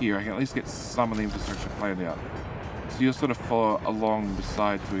here. I can at least get some of the infrastructure planned out. So you'll sort of follow along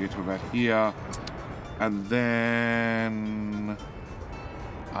beside till we get to about here. And then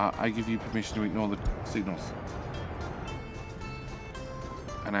I give you permission to ignore the signals.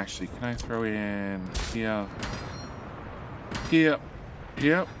 And actually, can I throw in here? Here.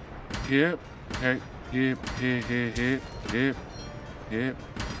 Here. Here. Okay. Here. Here. Here. Here. Here. Here.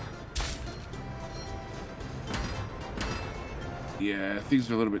 Yeah,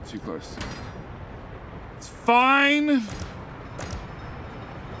 things are a little bit too close. It's fine.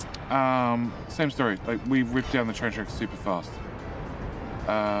 Same story. Like, we ripped down the train tracks super fast.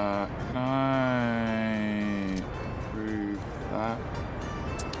 Can I approve that?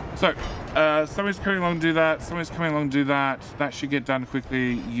 So, somebody's coming along to do that. Somebody's coming along to do that. That should get done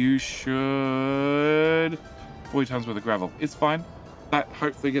quickly. You should... 40 tons worth of gravel. It's fine. That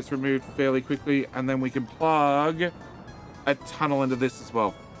hopefully gets removed fairly quickly, and then we can plug a tunnel into this as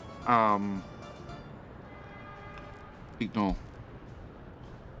well. Ignore.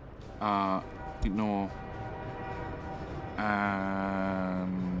 Ignore.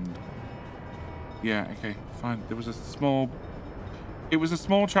 And... yeah, okay, fine. There was a small... it was a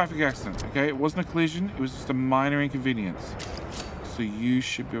small traffic accident, okay? It wasn't a collision. It was just a minor inconvenience. So you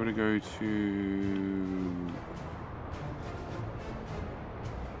should be able to go to...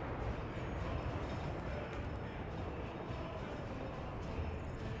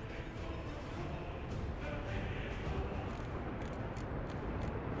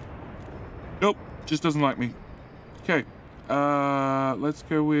 nope, just doesn't like me. Okay, let's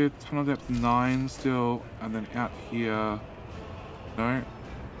go with tunnel depth 9 still, and then out here. No.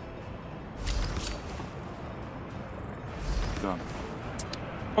 Done.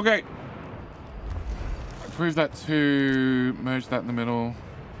 Okay. Approve that to merge that in the middle.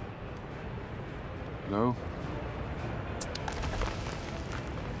 Hello?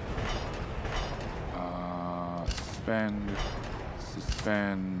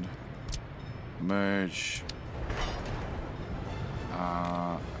 Suspend, merge,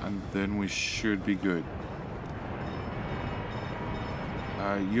 and then we should be good.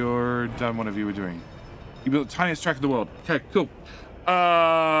 You're done whatever you were doing. You built the tiniest track in the world. Okay, cool.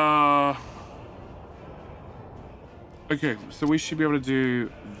 Okay, so we should be able to do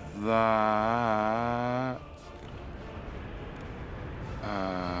that.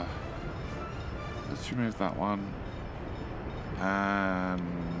 Let's remove that one. And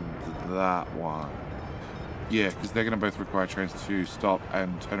that one. Yeah, because they're going to both require trains to stop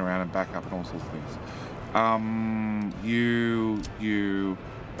and turn around and back up and all sorts of things.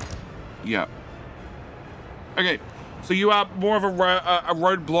 Yeah. Okay, so you are more of a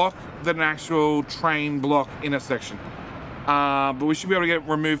road block than an actual train block intersection. But we should be able to get it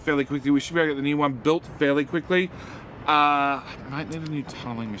removed fairly quickly. We should be able to get the new one built fairly quickly. I might need a new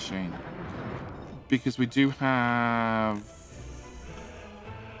tunneling machine. Because we do have...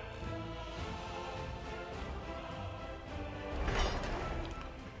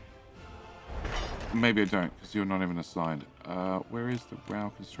 Maybe I don't, because you're not even assigned. Where is the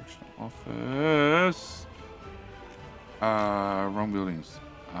rail construction office? Wrong buildings.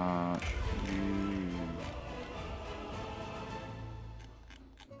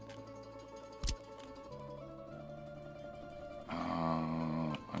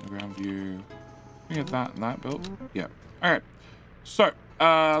 Underground view. We get that and that built. Yeah. All right. So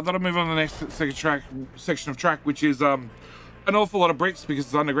that'll move on to the next section of track, which is an awful lot of bricks because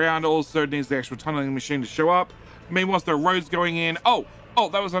it's underground. Also needs the actual tunneling machine to show up. Meanwhile, there are roads going in. Oh,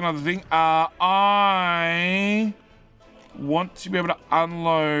 that was another thing. I want to be able to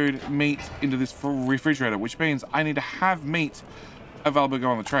unload meat into this refrigerator, which means I need to have meat available to go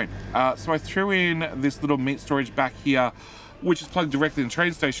on the train. So I threw in this little meat storage back here, which is plugged directly in the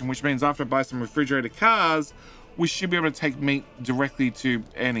train station, which means after I buy some refrigerated cars, we should be able to take meat directly to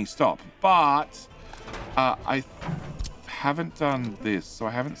any stop. But I haven't done this, so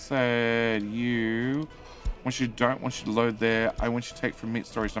I haven't said you. Once you don't want you to load there, I want you to take from meat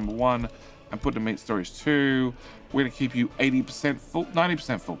storage number 1 and put to meat storage 2. We're gonna keep you 80% full,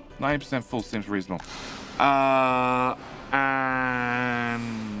 90% full. 90% full seems reasonable. And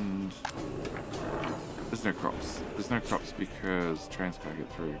there's no crops. There's no crops because trains can't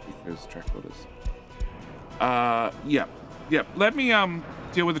get through because track builders. Yeah. Let me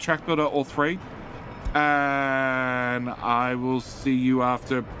deal with the track builder, all 3. And I will see you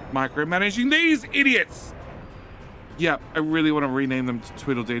after micromanaging these idiots. Yeah, I really want to rename them to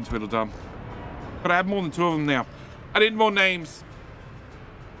Tweedledee and Tweedledum. But I have more than 2 of them now. I need more names.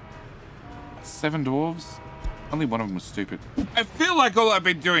 7 dwarves? Only one of them was stupid. I feel like all I've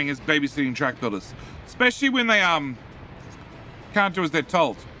been doing is babysitting track builders. Especially when they can't do as they're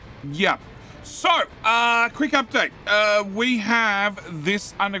told. Yeah. So, quick update. We have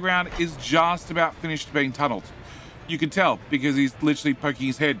this underground is just about finished being tunneled. You can tell because he's literally poking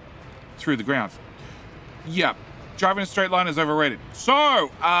his head through the ground. Yeah. Driving a straight line is overrated.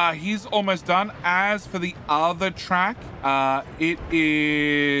 So, he's almost done. As for the other track, it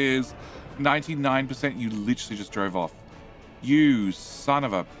is 99%. You literally just drove off. You son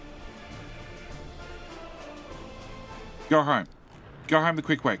of a... Go home. Go home the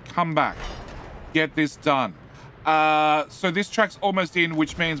quick way. Come back. Get this done. So this track's almost in,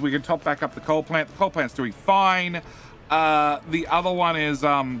 which means we can top back up the coal plant. The coal plant's doing fine. The other one is,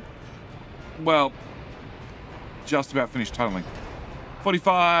 well... just about finished tunneling.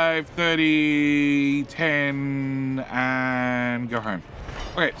 45, 30, 10, and go home.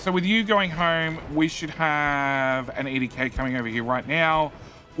 Okay, so with you going home, we should have an EDK coming over here right now,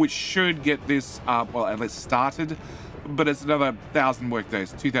 which should get this, well, at least started, but it's another 1,000 work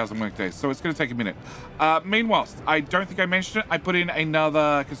days, 2,000 work days, so it's going to take a minute. Meanwhile, I don't think I mentioned it, I put in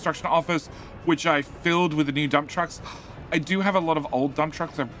another construction office, which I filled with the new dump trucks. I do have a lot of old dump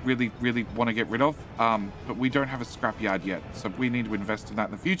trucks I really, really want to get rid of, but we don't have a scrapyard yet, so we need to invest in that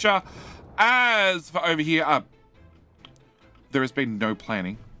in the future. As for over here, there has been no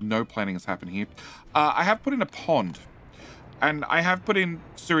planning. No planning has happened here. I have put in a pond, and I have put in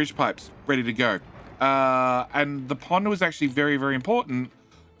sewage pipes ready to go. And the pond was actually very, very important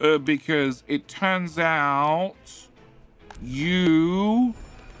because it turns out you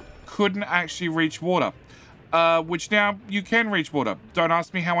couldn't actually reach water. Which now you can reach water. Don't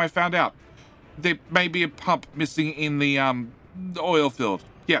ask me how I found out. There may be a pump missing in the oil field.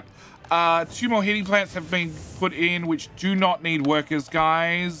 Yeah. 2 more heating plants have been put in, which do not need workers,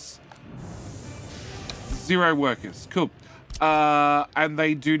 guys. 0 workers. Cool. And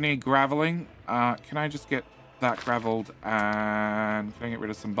they do need graveling. Can I just get that graveled, and can I get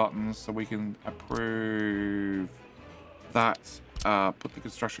rid of some buttons so we can approve that? Put the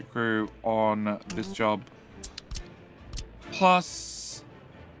construction crew on this job. Plus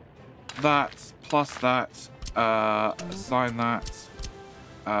that. Assign that.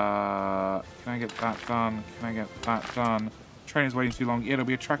 Can I get that done? Can I get that done? Train is waiting too long. Yeah, it'll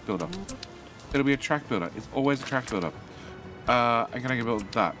be a track builder. It'll be a track builder. It's always a track builder. And can I get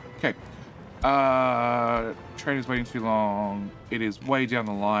build that? Okay. Train is waiting too long. It is way down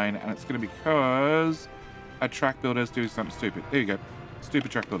the line, and it's going to be because a track builder is doing something stupid. There you go.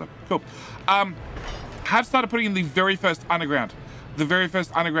 Stupid track builder. Cool. Have started putting in the very first underground. The very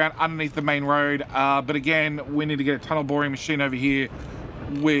first underground underneath the main road. But again, we need to get a tunnel boring machine over here,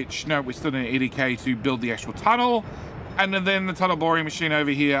 which, no, we still need an EDK to build the actual tunnel. And then the tunnel boring machine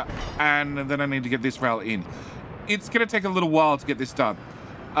over here. And then I need to get this rail in. It's going to take a little while to get this done.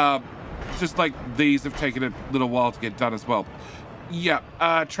 Just like these have taken a little while to get done as well. Yeah,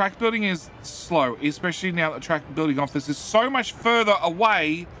 track building is slow, especially now that the track building office is so much further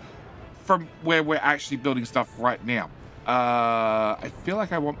away from where we're actually building stuff right now. I feel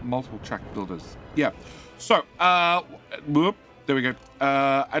like I want multiple track builders. Yeah, so, whoop, there we go.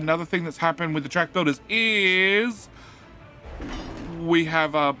 Another thing that's happened with the track builders is we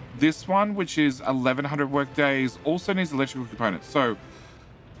have this one, which is 1,100 work days, also needs electrical components. So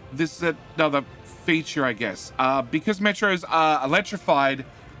this is another feature, I guess. Because metros are electrified,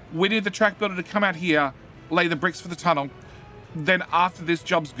 we need the track builder to come out here, lay the bricks for the tunnel. Then after this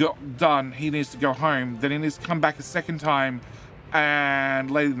job's done, he needs to go home. Then he needs to come back a second time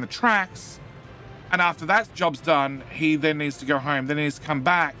and lay in the tracks. And after that job's done, he then needs to go home. Then he needs to come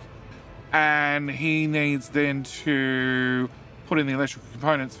back, and he needs then to put in the electrical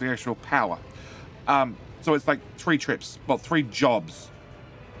components for the actual power. So it's like 3 trips, well, 3 jobs.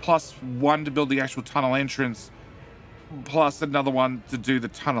 Plus 1 to build the actual tunnel entrance, plus another one to do the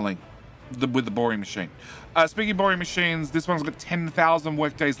tunneling with the boring machine. Speaking of boring machines, this one's got 10,000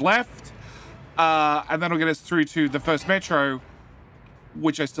 work days left, and that'll get us through to the first metro,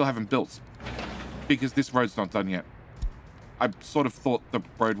 which I still haven't built because this road's not done yet. I sort of thought the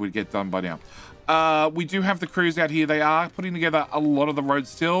road would get done by now. We do have the crews out here. They are putting together a lot of the roads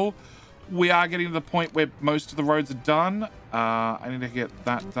still. We are getting to the point where most of the roads are done. I need to get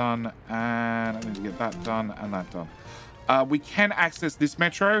that done, and I need to get that done, and that done. We can access this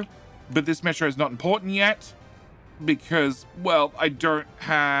metro, but this metro is not important yet because, well, I don't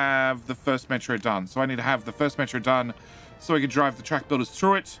have the first metro done. So I need to have the first metro done so I can drive the track builders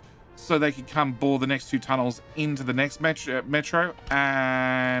through it so they can come bore the next 2 tunnels into the next metro.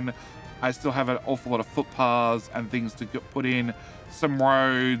 And I still have an awful lot of footpaths and things to put in, some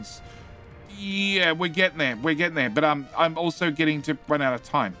roads. Yeah, we're getting there. We're getting there. But I'm also getting to run out of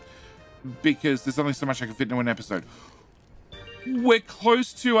time because there's only so much I can fit into an episode. We're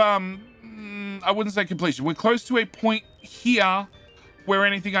close to, I wouldn't say completion. We're close to a point here where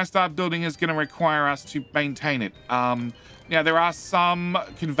anything I start building is going to require us to maintain it. Now, there are some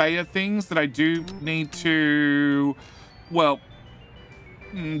conveyor things that I do need to, well,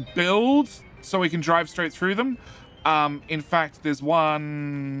 build so we can drive straight through them. In fact, there's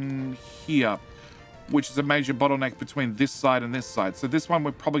one here, which is a major bottleneck between this side and this side. So this one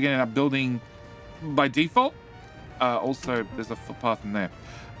we're probably going to end up building by default. Also, there's a footpath in there,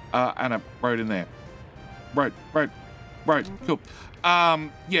 and a road in there. Road, cool.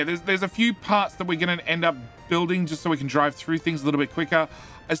 Yeah, there's a few parts that we're going to end up building just so we can drive through things a little bit quicker.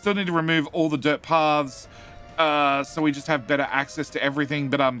 I still need to remove all the dirt paths, so we just have better access to everything.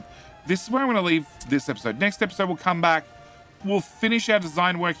 But this is where I'm going to leave this episode. Next episode, we'll come back. We'll finish our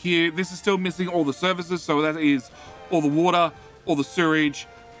design work here. This is still missing all the services. So that is all the water, all the sewage,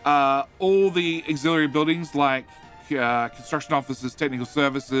 all the auxiliary buildings like construction offices, technical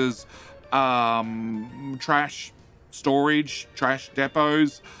services, trash storage, trash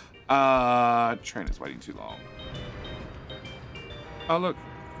depots. Train is waiting too long. Oh, look.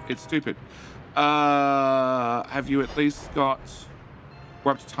 It's stupid. Have you at least got...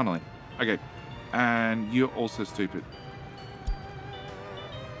 We're up to tunneling. Okay. And you're also stupid.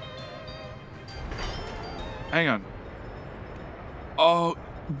 Hang on. Oh,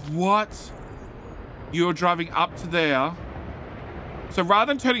 what? You're driving up to there. So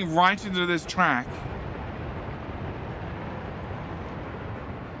rather than turning right into this track...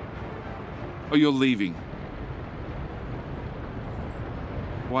 Oh, you're leaving.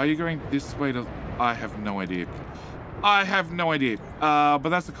 Why are you going this way to... I have no idea. I have no idea. But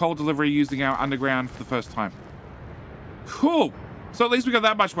that's the coal delivery using our underground for the first time. Cool. So at least we got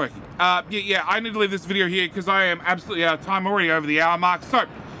that much working. Yeah, I need to leave this video here because I am absolutely out of time, already over the hour mark. So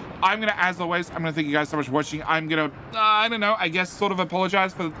I'm gonna, as always, I'm gonna thank you guys so much for watching. I'm gonna, I don't know, I guess sort of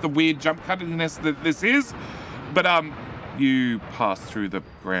apologize for the weird jump cuttiness that this is. But you passed through the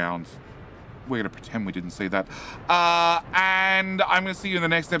ground. We're gonna pretend we didn't see that. And I'm gonna see you in the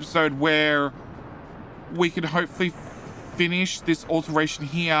next episode where we can hopefully finish this alteration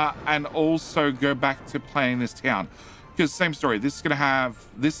here and also go back to playing this town. Because same story, this is gonna have,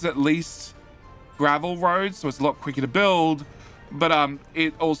 this is at least gravel roads, so it's a lot quicker to build, but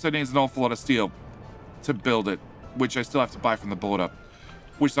it also needs an awful lot of steel to build it, which I still have to buy from the border,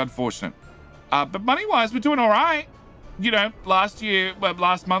 which is unfortunate. But money-wise, we're doing all right. You know, last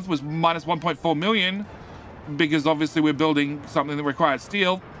month was minus 1.4 million, because obviously we're building something that requires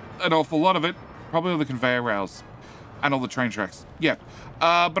steel, an awful lot of it, probably all the conveyor rails and all the train tracks. Yeah,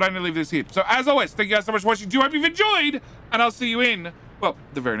 but I'm gonna leave this here. So as always, thank you guys so much for watching. Do hope you've enjoyed, and I'll see you in, well,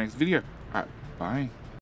 the very next video. All right, bye.